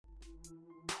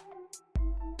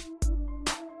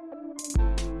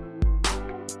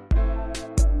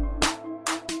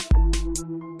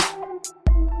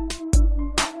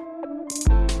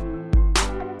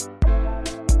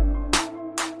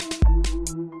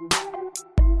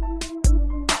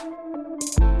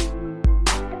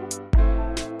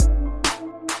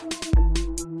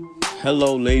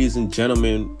Hello, ladies and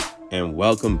gentlemen, and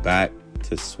welcome back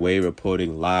to Sway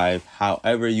Reporting Live.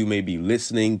 However you may be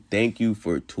listening, thank you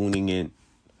for tuning in.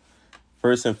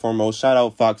 First and foremost, shout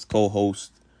out Fox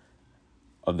co-host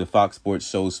of the Fox Sports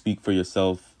show, Speak for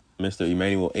Yourself, Mr.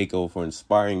 Emmanuel Aiko, for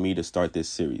inspiring me to start this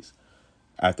series.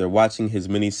 After watching his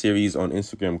mini-series on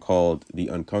Instagram called The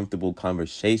Uncomfortable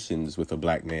Conversations with a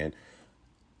Black Man,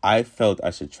 I felt I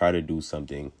should try to do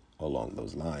something along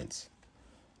those lines.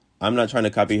 I'm not trying to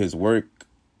copy his work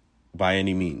by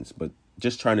any means, but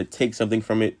just trying to take something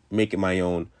from it, make it my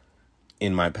own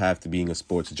in my path to being a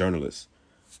sports journalist.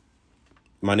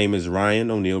 My name is Ryan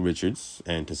O'Neal Richards,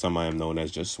 and to some I am known as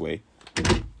just Sway.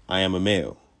 I am a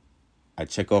male. I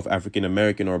check off African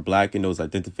American or Black in those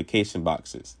identification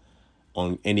boxes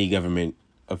on any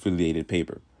government-affiliated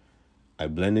paper. I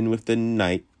blend in with the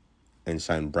night and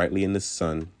shine brightly in the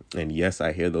sun, and yes,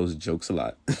 I hear those jokes a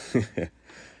lot.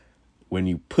 When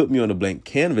you put me on a blank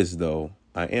canvas, though,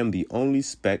 I am the only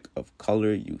speck of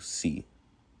color you see.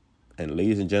 And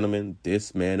ladies and gentlemen,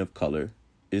 this man of color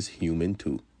is human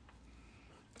too.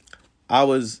 I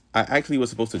actually was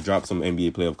supposed to drop some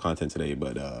NBA playoff content today,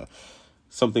 but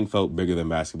something felt bigger than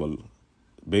basketball,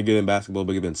 bigger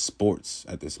than sports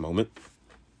at this moment.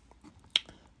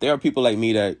 There are people like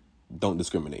me that don't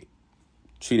discriminate.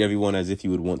 Treat everyone as if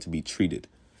you would want to be treated.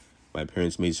 My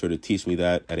parents made sure to teach me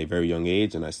that at a very young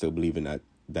age, and I still believe in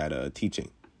that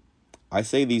teaching. I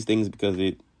say these things because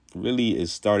it really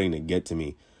is starting to get to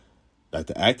me that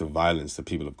the act of violence to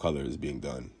people of color is being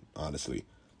done, honestly.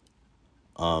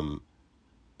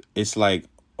 It's like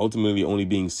ultimately only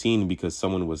being seen because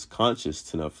someone was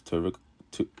conscious enough to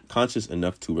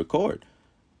record.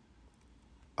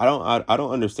 I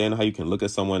don't understand how you can look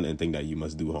at someone and think that you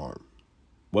must do harm.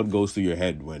 What goes through your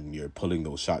head when you're pulling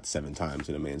those shots 7 times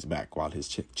in a man's back while his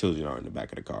children are in the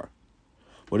back of the car?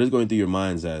 What is going through your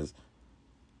minds as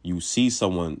you see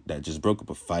someone that just broke up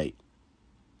a fight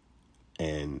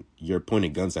and you're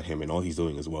pointing guns at him and all he's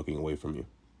doing is walking away from you?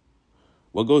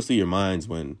 What goes through your minds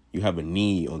when you have a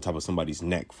knee on top of somebody's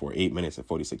neck for 8 minutes and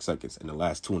 46 seconds and the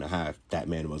last 2.5, that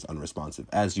man was unresponsive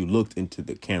as you looked into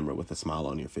the camera with a smile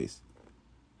on your face?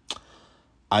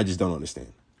 I just don't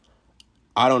understand.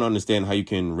 I don't understand how you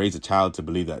can raise a child to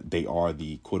believe that they are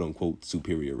the quote-unquote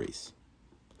superior race.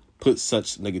 Put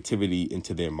such negativity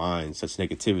into their minds, such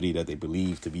negativity that they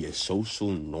believe to be a social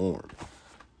norm.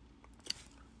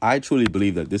 I truly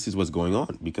believe that this is what's going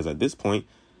on because at this point,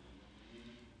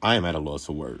 I am at a loss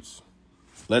for words.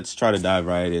 Let's try to dive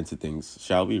right into things,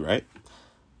 shall we, right?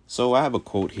 So I have a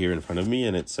quote here in front of me,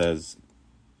 and it says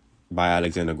by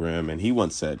Alexander Graham, and he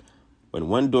once said, "When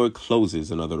one door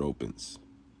closes, another opens.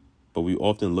 But we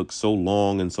often look so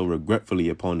long and so regretfully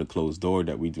upon the closed door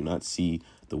that we do not see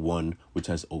the one which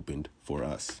has opened for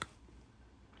us."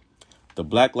 The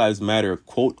Black Lives Matter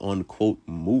quote-unquote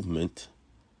movement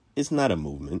is not a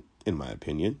movement, in my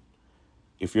opinion.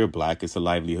 If you're Black, it's a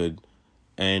livelihood.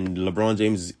 And LeBron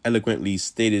James eloquently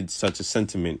stated such a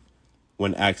sentiment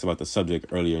when asked about the subject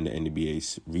earlier in the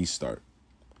NBA's restart.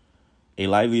 A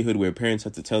livelihood where parents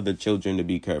have to tell their children to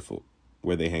be careful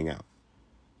where they hang out,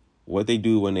 what they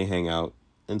do when they hang out,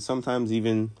 and sometimes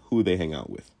even who they hang out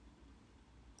with.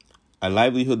 A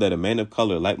livelihood that a man of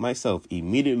color like myself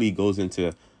immediately goes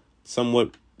into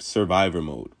somewhat survivor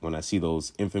mode when I see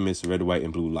those infamous red, white,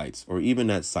 and blue lights, or even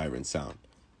that siren sound.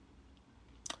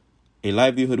 A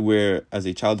livelihood where, as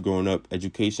a child growing up,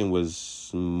 education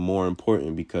was more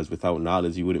important because without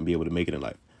knowledge, you wouldn't be able to make it in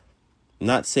life.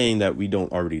 Not saying that we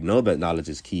don't already know that knowledge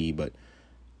is key, but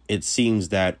it seems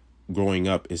that growing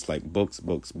up is like books,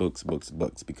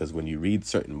 because when you read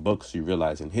certain books, you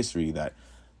realize in history that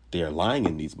they are lying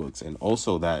in these books. And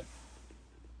also that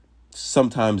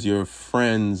sometimes your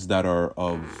friends that are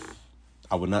of,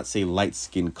 I would not say light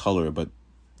skin color, but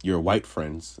your white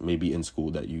friends, maybe in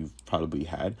school that you've probably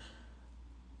had,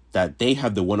 that they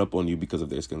have the one up on you because of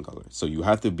their skin color. So you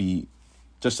have to be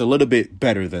just a little bit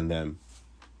better than them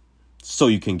so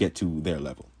you can get to their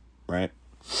level, right?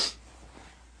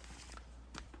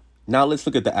 Now let's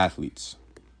look at the athletes.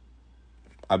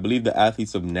 I believe the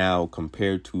athletes of now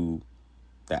compared to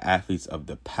the athletes of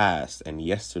the past and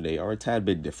yesterday are a tad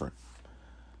bit different.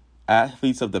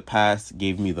 Athletes of the past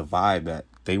gave me the vibe that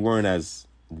they weren't as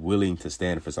willing to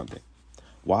stand for something.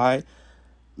 Why?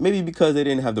 Maybe because they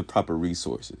didn't have the proper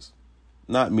resources.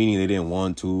 Not meaning they didn't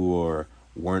want to or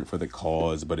weren't for the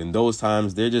cause, but in those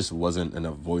times, there just wasn't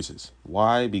enough voices.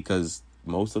 Why? Because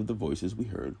most of the voices we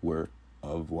heard were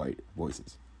of white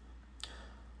voices.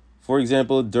 For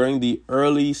example, during the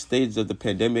early stages of the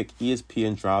pandemic,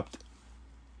 ESPN dropped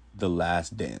The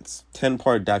Last Dance,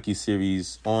 10-part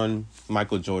docuseries on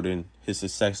Michael Jordan, his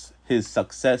success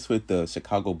with the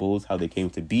Chicago Bulls, how they came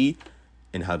to be,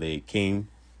 and how they came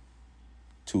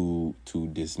to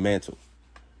be dismantled.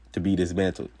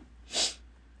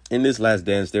 In this Last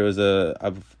Dance, there was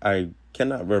I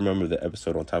cannot remember the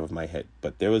episode on top of my head,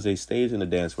 but there was a stage in the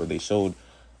dance where they showed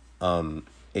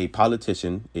a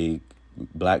politician, a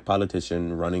black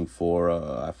politician running for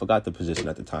I forgot the position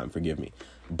at the time, forgive me,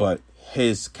 but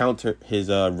his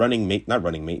running mate, not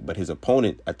running mate, but his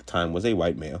opponent at the time was a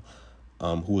white male,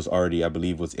 who was already, I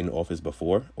believe, was in office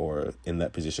before or in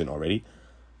that position already.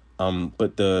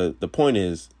 But the point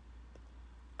is,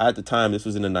 at the time, this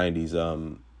was in the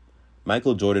 90s,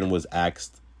 Michael Jordan was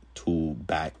asked to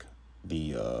back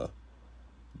the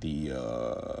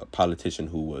politician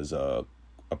who was a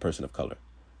person of color,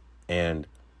 and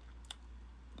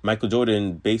Michael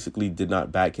Jordan basically did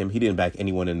not back him. He didn't back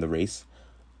anyone in the race.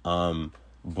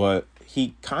 But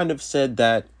he kind of said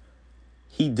that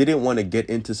he didn't want to get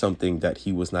into something that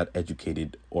he was not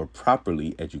educated or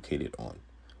properly educated on,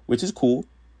 which is cool.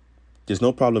 There's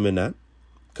no problem in that,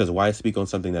 because why speak on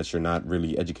something that you're not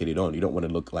really educated on? You don't want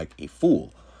to look like a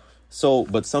fool. So,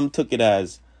 but some took it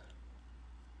as,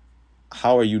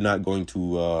 how are you not going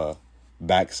to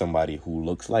back somebody who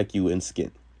looks like you in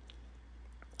skin?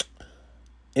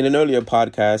 In an earlier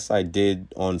podcast I did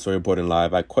on Story Reporting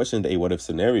Live, I questioned a what-if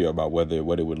scenario about what it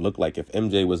would look like if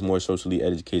MJ was more socially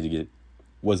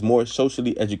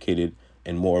educated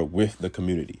and more with the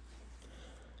community.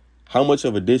 How much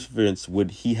of a difference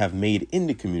would he have made in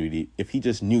the community if he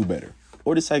just knew better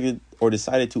or decided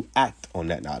to act on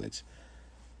that knowledge?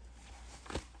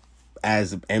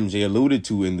 As MJ alluded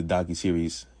to in the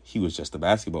docuseries, he was just a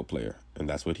basketball player, and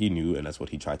that's what he knew, and that's what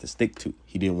he tried to stick to.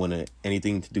 He didn't want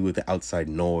anything to do with the outside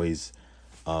noise,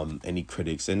 any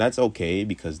critics, and that's okay,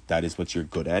 because that is what you're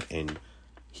good at, and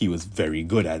he was very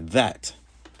good at that.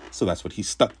 So that's what he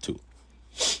stuck to,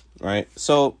 right?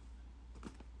 So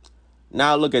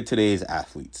now look at today's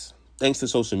athletes. Thanks to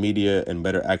social media and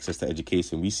better access to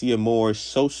education, we see a more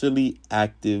socially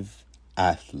active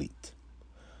athlete.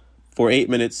 For 8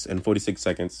 minutes and 46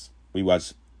 seconds, we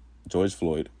watched George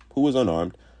Floyd, who was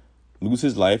unarmed, lose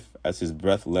his life as his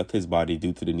breath left his body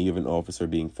due to the knee of an officer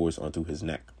being forced onto his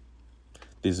neck.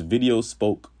 This video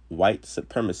spoke white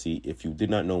supremacy if you did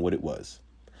not know what it was.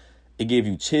 It gave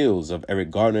you chills of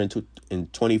Eric Garner in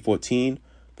 2014,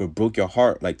 but broke your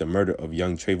heart like the murder of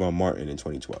young Trayvon Martin in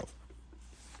 2012.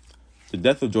 The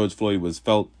death of George Floyd was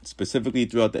felt specifically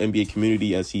throughout the NBA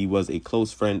community, as he was a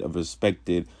close friend of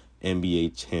respected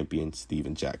NBA champion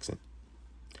Stephen Jackson.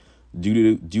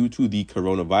 Due to the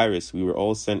coronavirus, we were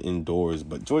all sent indoors,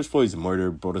 but George Floyd's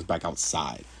murder brought us back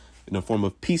outside in a form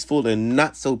of peaceful and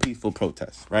not so peaceful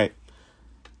protests, right?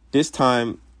 This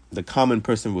time, the common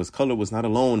person with color was not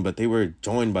alone, but they were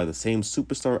joined by the same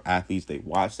superstar athletes they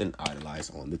watched and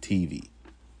idolized on the TV.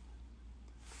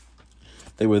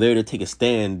 They were there to take a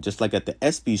stand, just like at the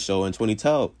ESPY show in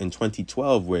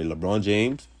 2012, where LeBron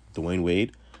James, Dwayne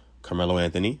Wade, Carmelo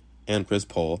Anthony, and Chris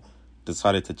Paul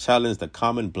decided to challenge the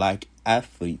common black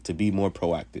athlete to be more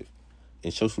proactive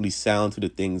and socially sound to the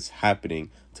things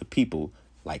happening to people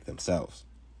like themselves.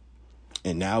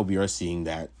 And now we are seeing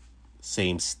that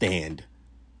same stand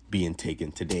being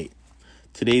taken today.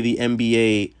 Today, the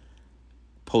NBA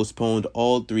postponed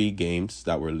all 3 games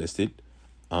that were listed.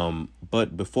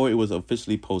 But before it was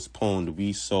officially postponed,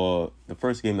 we saw the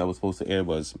first game that was supposed to air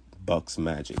was Bucks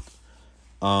Magic.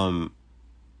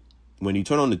 When you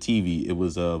turn on the TV, it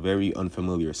was a very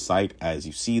unfamiliar sight, as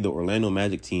you see the Orlando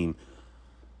Magic team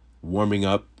warming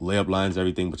up, layup lines,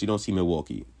 everything, but you don't see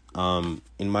Milwaukee. In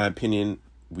my opinion,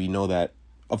 we know that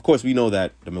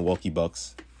the Milwaukee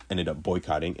Bucks ended up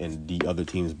boycotting and the other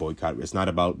teams boycott. It's not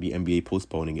about the NBA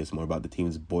postponing, it's more about the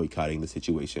teams boycotting the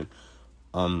situation.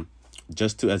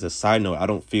 Just as a side note, I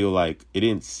don't feel like, it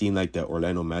didn't seem like the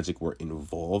Orlando Magic were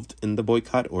involved in the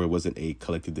boycott, or it wasn't a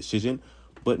collective decision,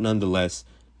 but nonetheless,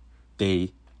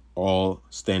 they all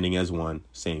standing as one,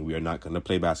 saying we are not going to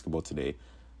play basketball today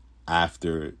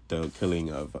after the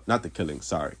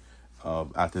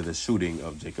after the shooting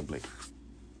of Jacob Blake.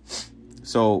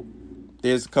 So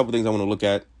there's a couple things I want to look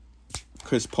at.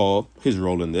 Chris Paul, his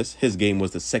role in this. His game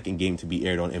was the second game to be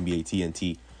aired on NBA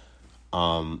TNT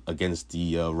against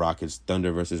the Rockets,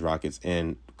 Thunder versus Rockets.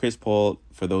 And Chris Paul,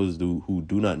 for those who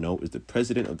do not know, is the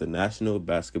president of the National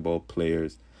Basketball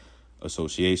Players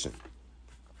Association.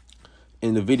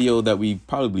 In the video that we've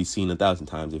probably seen 1,000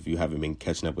 times if you haven't been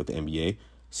catching up with the NBA,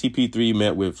 CP3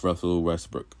 met with Russell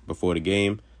Westbrook before the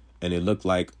game, and it looked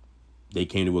like they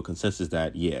came to a consensus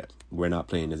that, yeah, we're not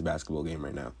playing this basketball game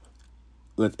right now.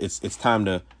 It's time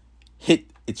to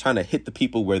trying to hit the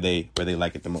people where they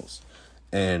like it the most.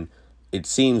 And it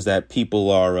seems that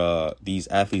people are these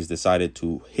athletes decided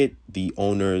to hit the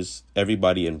owners,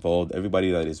 everybody involved,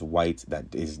 everybody that is white,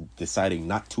 that is deciding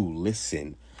not to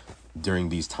listen during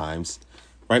these times,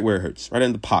 right where it hurts, right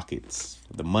in the pockets,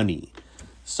 the money.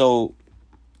 So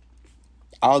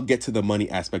I'll get to the money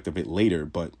aspect of it later,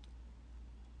 but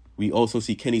we also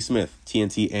see Kenny Smith,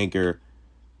 TNT anchor,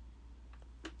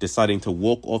 deciding to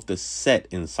walk off the set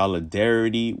in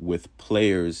solidarity with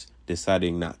players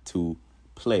deciding not to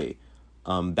play.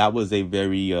 That was a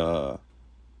very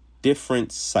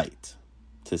different sight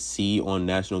to see on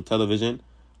national television,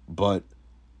 but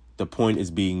the point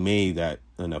is being made that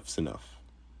enough's enough.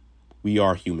 We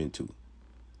are human too.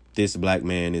 This black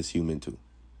man is human too.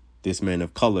 This man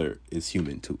of color is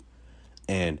human too.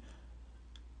 And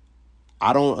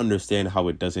I don't understand how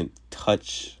it doesn't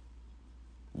touch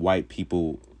white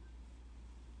people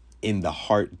in the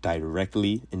heart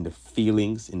directly, in the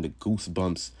feelings, in the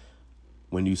goosebumps.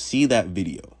 When you see that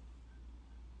video,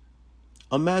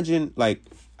 imagine, like,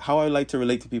 how I like to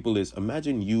relate to people is,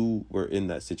 imagine you were in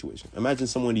that situation. Imagine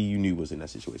somebody you knew was in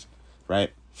that situation,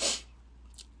 right?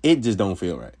 It just don't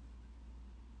feel right.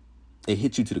 It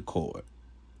hit you to the core.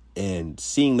 And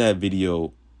seeing that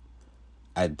video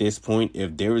at this point,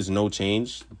 if there is no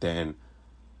change, then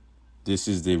this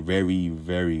is the very,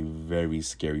 very, very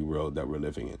scary world that we're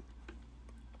living in.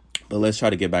 But let's try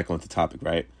to get back onto topic,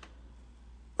 right?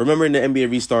 Remember in the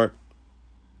NBA restart,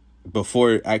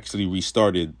 before it actually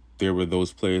restarted, there were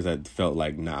those players that felt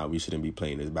like, nah, we shouldn't be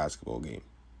playing this basketball game,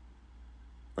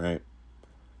 right?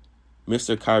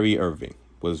 Mr. Kyrie Irving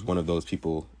was one of those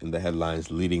people in the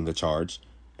headlines leading the charge,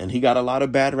 and he got a lot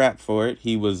of bad rap for it.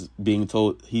 He was being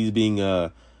told, he's being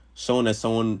shown as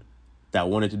someone that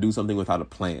wanted to do something without a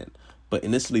plan. But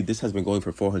initially, this has been going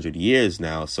for 400 years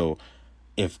now, so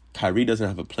if Kyrie doesn't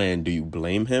have a plan, do you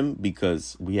blame him?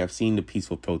 Because we have seen the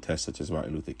peaceful protests such as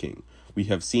Martin Luther King. We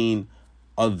have seen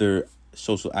other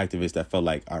social activists that felt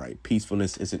like, all right,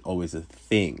 peacefulness isn't always a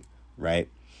thing, right?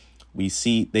 We've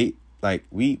seen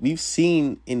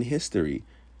in history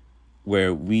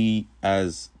where we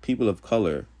as people of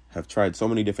color have tried so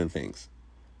many different things,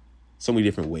 so many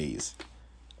different ways,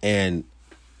 and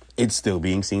it's still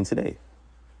being seen today.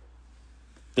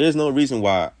 There's no reason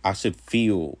why I should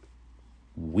feel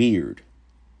weird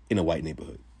in a white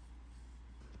neighborhood.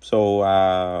 So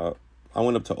I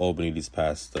went up to Albany this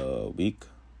past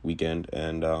weekend,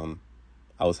 and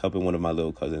I was helping one of my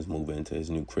little cousins move into his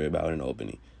new crib out in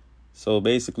Albany. So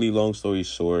basically, long story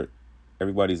short,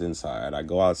 everybody's inside. I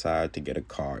go outside to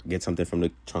get something from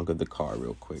the trunk of the car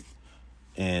real quick.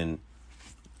 And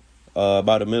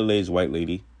about a middle-aged white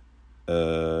lady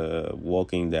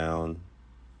walking down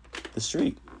the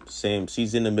street.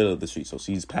 She's in the middle of the street, so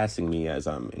she's passing me as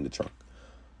I'm in the trunk.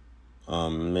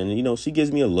 And, she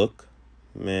gives me a look.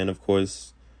 Man, of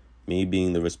course, me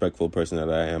being the respectful person that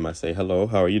I am, I say, hello,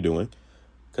 how are you doing?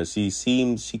 Because she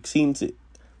seemed to,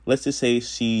 let's just say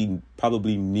she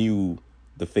probably knew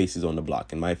the faces on the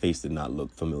block, and my face did not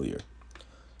look familiar.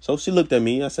 So she looked at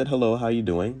me. I said, hello, how you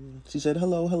doing? She said,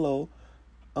 hello.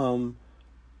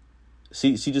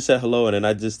 She just said hello, and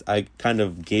then I kind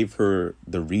of gave her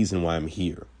the reason why I'm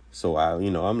here. So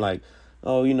I'm like,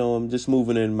 oh, I'm just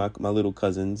moving in. My little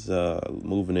cousin's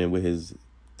moving in with his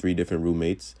 3 different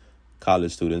roommates,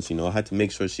 college students. I had to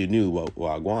make sure she knew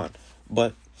what I want.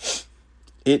 But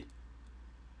it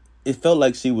felt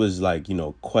like she was like,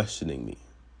 questioning me.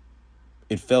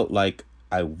 It felt like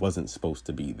I wasn't supposed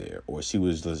to be there, or she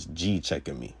was just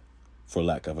G-checking me, for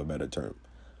lack of a better term.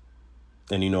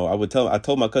 And, I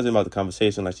told my cousin about the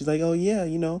conversation. Like, she's like, oh, yeah,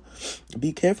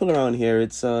 be careful around here.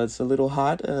 It's a little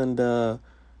hot, and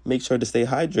make sure to stay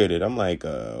hydrated. I'm like,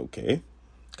 okay.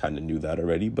 Kind of knew that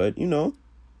already, but,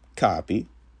 copy,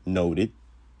 noted,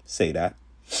 say that.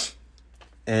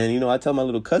 And, I tell my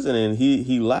little cousin, and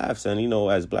he laughs. And,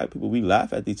 as black people, we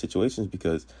laugh at these situations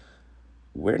because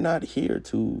we're not here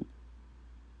to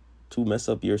mess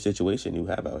up your situation you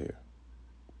have out here.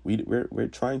 We're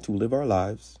trying to live our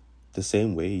lives the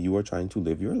same way you are trying to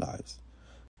live your lives.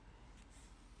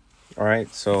 All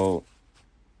right, so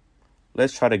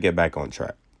let's try to get back on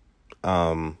track.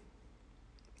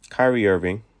 Kyrie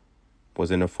Irving was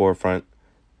in the forefront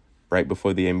right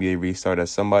before the NBA restart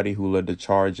as somebody who led the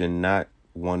charge in not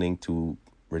wanting to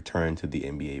return to the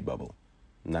NBA bubble,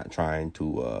 not trying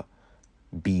to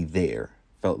be there.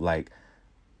 Felt like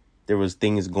there was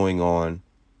things going on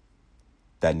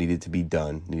that needed to be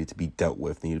done, needed to be dealt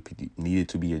with, needed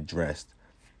to be addressed,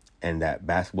 and that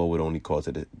basketball would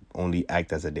only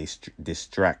act as a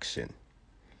distraction.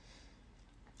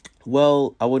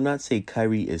 Well, I would not say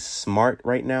Kyrie is smart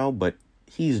right now, but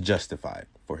he's justified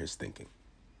for his thinking.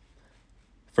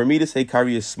 For me to say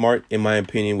Kyrie is smart, in my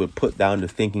opinion, would put down the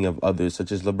thinking of others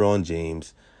such as LeBron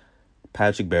James,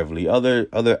 Patrick Beverley,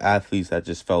 other athletes that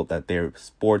just felt that their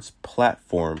sports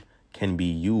platform can be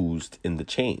used in the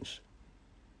change.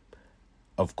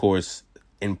 Of course,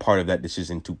 in part of that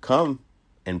decision to come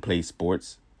and play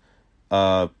sports,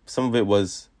 some of it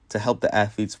was to help the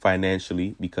athletes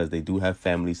financially because they do have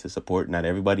families to support. Not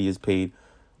everybody is paid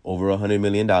over $100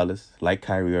 million, like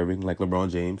Kyrie Irving, like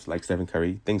LeBron James, like Stephen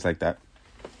Curry, things like that.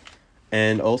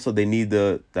 And also they need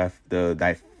the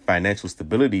financial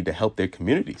stability to help their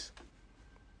communities.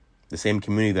 The same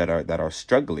community that are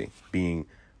struggling,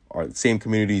 are the same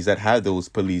communities that have those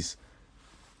police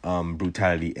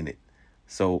brutality in it.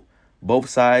 So both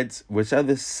sides,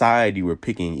 whichever side you were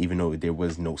picking, even though there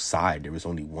was no side, there was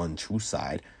only one true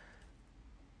side,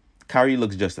 Kyrie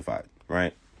looks justified,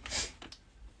 right?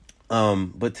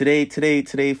 But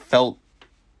today felt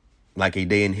like a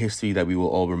day in history that we will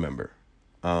all remember.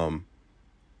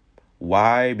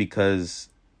 Why? Because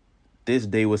this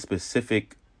day was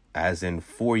specific, as in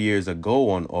 4 years ago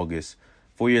on August,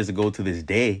 4 years ago to this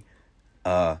day,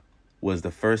 was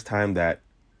the first time that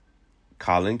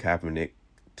Colin Kaepernick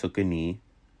took a knee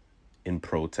in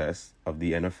protest of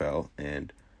the NFL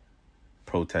and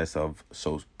protest of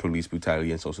police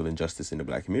brutality and social injustice in the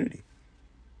black community.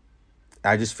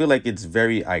 I just feel like it's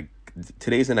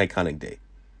today's an iconic day,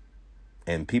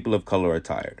 and people of color are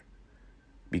tired.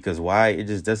 Because why? It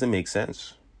just doesn't make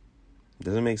sense. It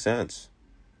doesn't make sense.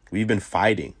 We've been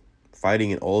fighting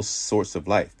in all sorts of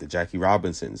life. The Jackie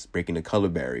Robinsons breaking the color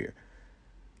barrier.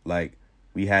 Like,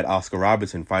 we had Oscar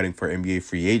Robertson fighting for NBA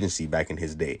free agency back in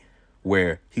his day,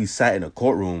 where he sat in a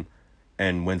courtroom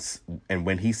and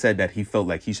when he said that he felt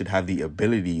like he should have the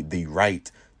ability, the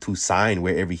right to sign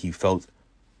wherever he felt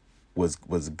was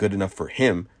good enough for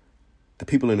him, the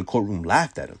people in the courtroom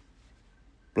laughed at him.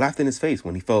 Laughed in his face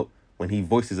when he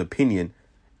voiced his opinion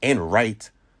and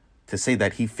right to say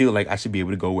that he feel like I should be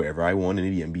able to go wherever I want in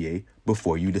the NBA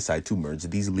before you decide to merge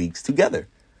these leagues together.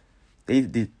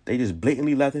 They just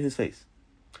blatantly laughed in his face.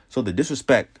 So the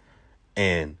disrespect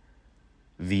and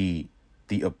the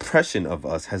oppression of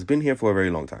us has been here for a very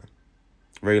long time.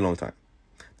 Very long time.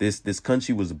 This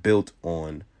country was built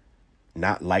on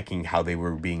not liking how they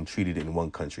were being treated in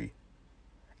one country.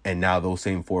 And now those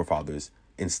same forefathers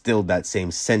instilled that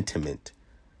same sentiment,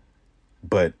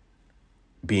 but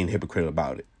being hypocritical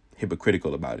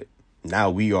about it. Now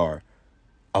we are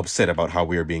upset about how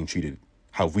we are being treated,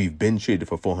 how we've been treated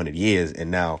for 400 years.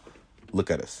 And now look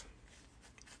at us.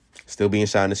 Still being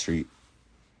shot in the street,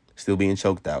 still being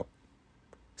choked out,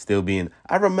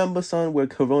 I remember, son, where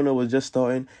Corona was just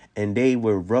starting and they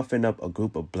were roughing up a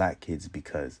group of black kids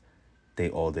because they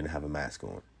all didn't have a mask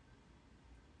on.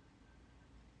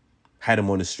 Had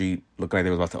them on the street, looking like they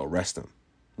was about to arrest them,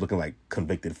 looking like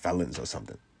convicted felons or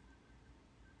something.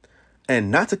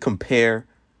 And not to compare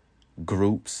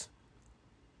groups,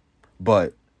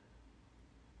 but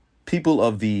people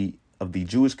of the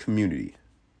Jewish community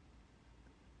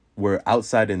were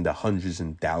outside in the hundreds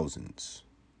and thousands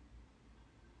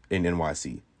in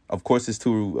NYC. Of course, it's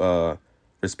too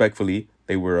respectfully,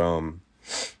 they were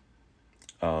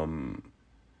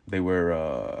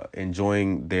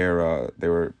enjoying they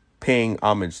were paying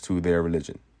homage to their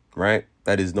religion, right?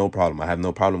 That is no problem. I have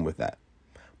no problem with that.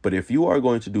 But if you are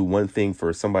going to do one thing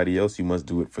for somebody else, you must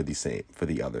do it for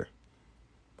the other.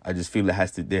 I just feel there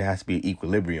has to be an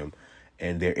equilibrium,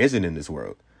 and there isn't in this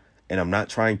world. And I'm not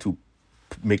trying to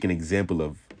make an example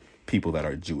of people that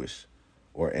are Jewish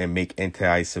and make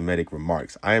anti-Semitic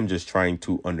remarks. I am just trying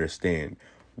to understand,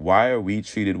 why are we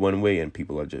treated one way and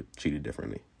people are just treated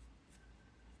differently?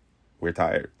 We're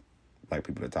tired. Like,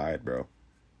 people are tired, bro.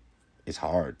 It's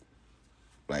hard.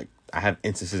 Like, I have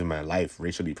instances in my life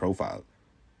racially profiled.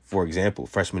 For example,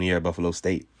 freshman year at Buffalo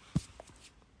State,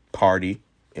 I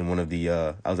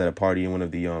was at a party in one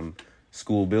of the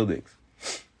school buildings.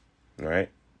 All right,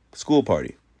 school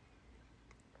party,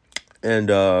 and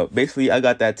basically I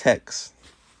got that text,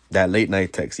 that late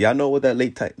night text. Y'all know what that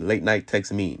late night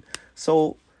text mean.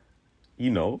 So,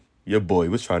 your boy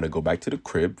was trying to go back to the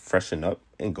crib, freshen up,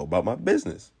 and go about my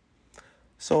business.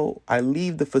 So I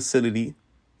leave the facility.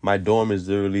 My dorm is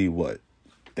literally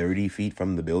 30 feet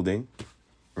from the building.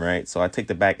 Right. So I take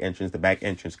the back entrance. The back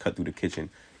entrance cut through the kitchen.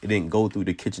 It didn't go through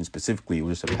the kitchen specifically. It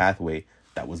was just a pathway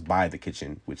that was by the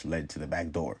kitchen, which led to the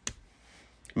back door.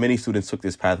 Many students took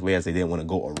this pathway as they didn't want to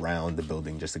go around the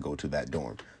building just to go to that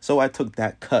dorm. So I took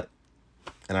that cut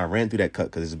and I ran through that cut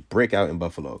because it's a breakout in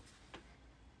Buffalo.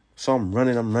 So I'm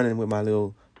running with my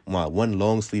one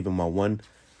long sleeve and my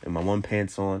one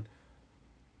pants on.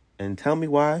 And tell me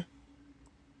why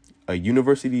A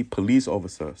university police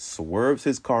officer swerves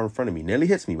his car in front of me, nearly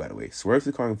hits me, by the way, swerves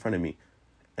his car in front of me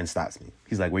and stops me.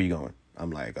 He's like, where you going? I'm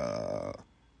like,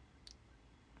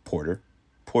 Porter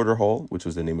Hall, which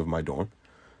was the name of my dorm.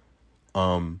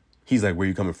 He's like, where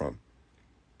you coming from?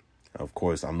 Of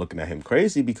course, I'm looking at him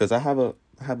crazy because the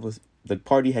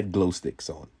party had glow sticks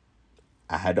on.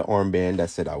 I had the armband that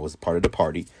said I was part of the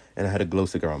party, and I had a glow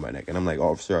stick around my neck. And I'm like,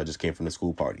 officer, I just came from the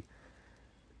school party.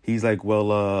 He's like,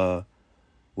 well,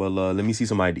 let me see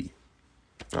some ID.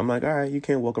 I'm like, all right, you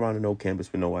can't walk around in no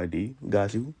campus with no ID.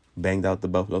 Got you. Banged out the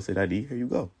Buffalo State ID. Here you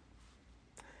go.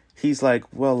 He's like,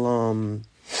 well,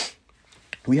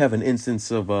 we have an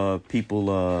instance of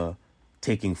people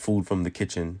taking food from the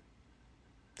kitchen,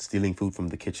 stealing food from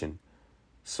the kitchen.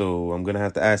 So I'm going to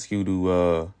have to ask you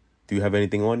to, do you have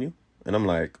anything on you? And I'm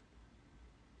like,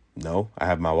 no, I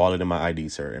have my wallet and my ID,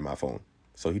 sir, and my phone.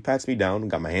 So he pats me down and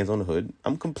got my hands on the hood.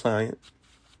 I'm compliant,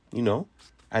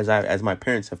 as my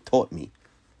parents have taught me.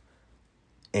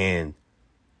 And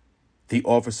the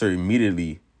officer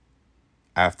immediately,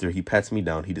 after he pats me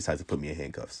down, he decides to put me in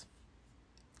handcuffs.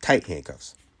 Tight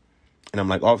handcuffs. And I'm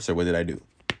like, officer, what did I do?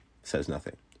 Says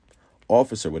nothing.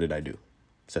 Officer, what did I do?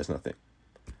 Says nothing.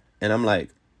 And I'm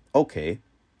like, okay.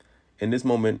 In this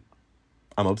moment,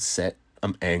 I'm upset.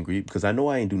 I'm angry because I know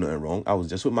I ain't do nothing wrong. I was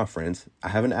just with my friends. I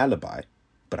have an alibi,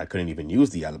 but I couldn't even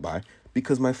use the alibi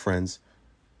because my friends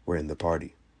were in the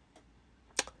party.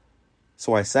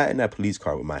 So I sat in that police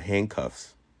car with my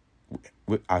handcuffs.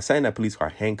 I sat in that police car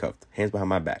handcuffed, hands behind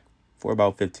my back, for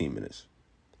about 15 minutes.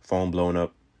 Phone blowing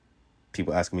up.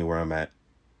 People asking me where I'm at.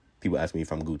 People asking me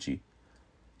if I'm Gucci.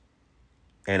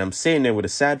 And I'm sitting there with a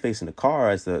sad face in the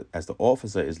car as the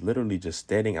officer is literally just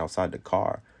standing outside the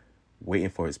car,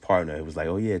 waiting for his partner. It was like,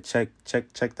 oh yeah, check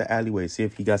the alleyway, see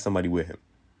if he got somebody with him.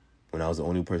 When I was the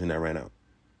only person that ran out.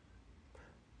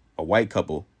 A white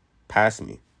couple passed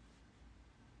me.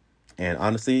 And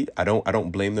honestly, I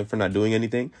don't blame them for not doing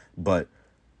anything. But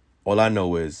all I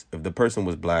know is if the person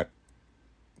was black,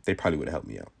 they probably would have helped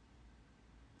me out.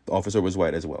 The officer was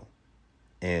white as well.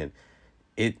 And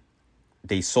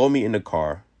they saw me in the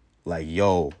car like,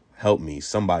 yo, help me,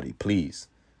 somebody, please.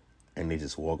 And they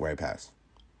just walked right past.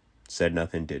 Said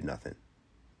nothing, did nothing.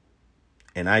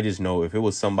 And I just know if it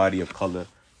was somebody of color,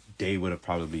 they would have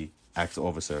probably asked the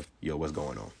officer, yo, what's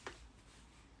going on?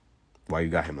 Why you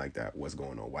got him like that? What's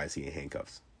going on? Why is he in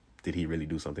handcuffs? Did he really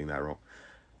do something that wrong?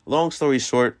 Long story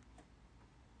short,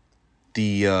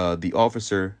 the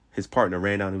officer, his partner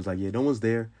ran down. He was like, yeah, no one's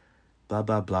there. Blah,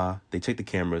 blah, blah. They checked the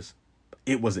cameras.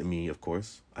 It wasn't me, of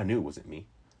course. I knew it wasn't me.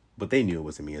 But they knew it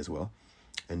wasn't me as well.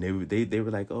 And they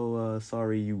were like, oh,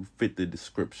 sorry, you fit the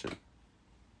description.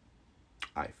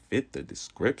 I fit the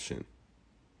description.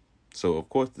 So, of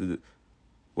course,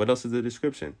 what else is the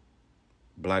description?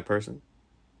 Black person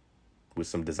with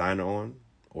some designer on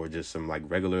or just some like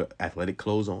regular athletic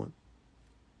clothes on.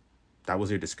 That was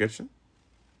your description?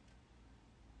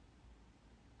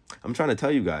 I'm trying to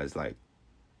tell you guys, like,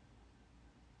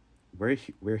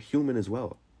 we're human as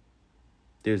well.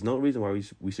 There's no reason why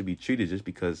we should be treated just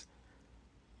because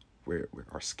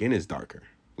our skin is darker.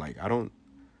 Like,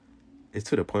 it's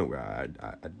to the point where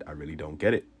I really don't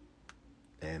get it.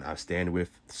 And I stand with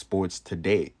sports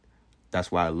today.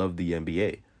 That's why I love the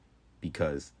NBA.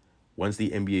 Because once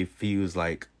the NBA feels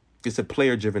like it's a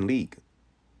player-driven league,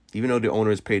 even though the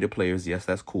owners pay the players, yes,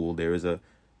 that's cool. There is a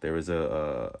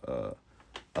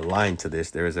line to this.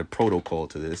 There is a protocol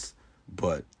to this.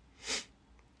 But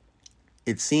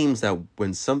it seems that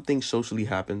when something socially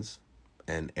happens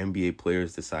and NBA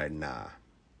players decide, nah,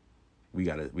 we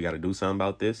gotta do something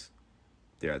about this,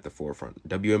 they're at the forefront.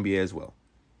 WNBA as well.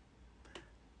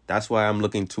 That's why I'm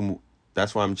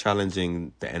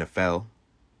challenging the NFL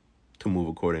to move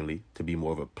accordingly, to be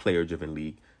more of a player-driven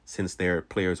league, since their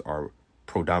players are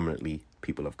predominantly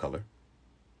people of color.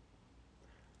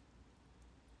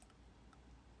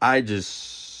 I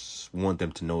just want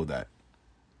them to know that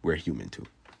we're human too.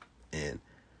 And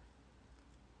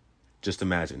just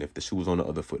imagine if the shoe was on the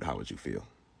other foot, how would you feel?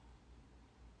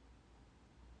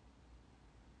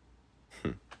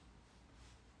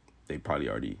 They probably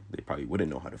wouldn't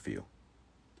know how to feel.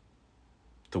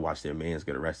 To watch their mans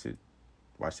get arrested,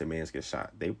 watch their mans get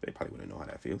shot. They probably wouldn't know how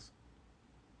that feels.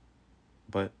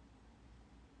 But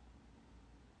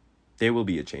there will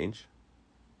be a change.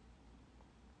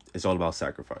 It's all about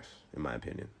sacrifice, in my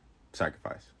opinion.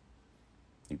 Sacrifice.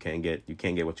 You can't get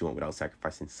what you want without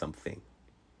sacrificing something.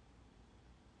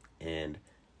 And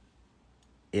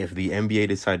if the NBA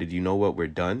decided, you know what, we're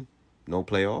done, no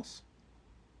playoffs,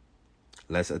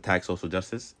 let's attack social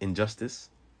injustice,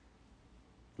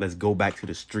 let's go back to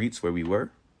the streets where we were,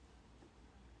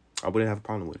 I wouldn't have a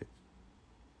problem with it.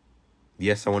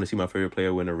 Yes, I want to see my favorite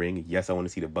player win a ring. Yes, I want to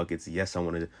see the buckets. Yes, I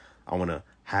want to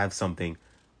have something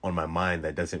on my mind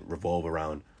that doesn't revolve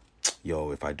around,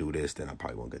 yo, if I do this, then I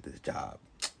probably won't get this job.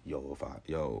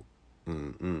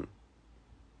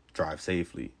 Drive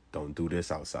safely. Don't do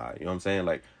this outside. You know what I'm saying?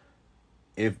 Like,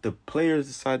 if the players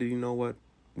decided, you know what,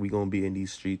 we gonna be in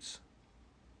these streets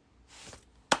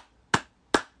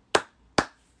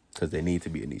because they need to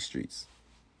be in these streets.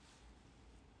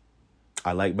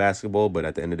 I like basketball, but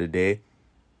at the end of the day,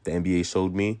 the NBA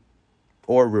showed me,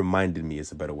 or reminded me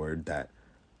is a better word, that,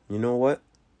 you know what?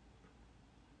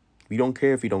 We don't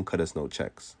care if you don't cut us no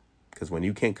checks. Because when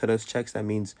you can't cut us checks, that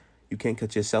means you can't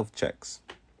cut yourself checks.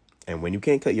 And when you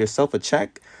can't cut yourself a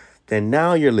check, then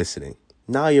now you're listening.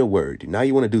 Now you're worried. Now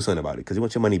you want to do something about it because you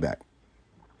want your money back.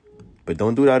 But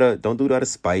don't do that out of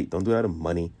spite. Don't do that out of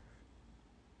money.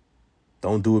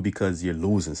 Don't do it because you're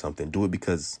losing something. Do it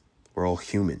because we're all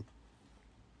human.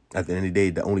 At the end of the day,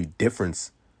 the only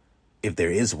difference, if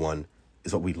there is one,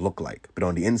 is what we look like. But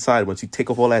on the inside, once you take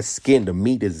off all that skin, the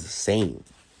meat is the same.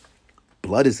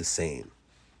 Blood is the same.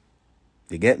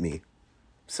 You get me?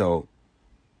 So,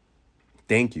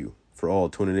 thank you for all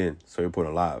tuning in. Story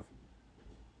Reporter Live.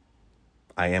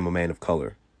 I am a man of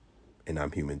color, and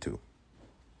I'm human too.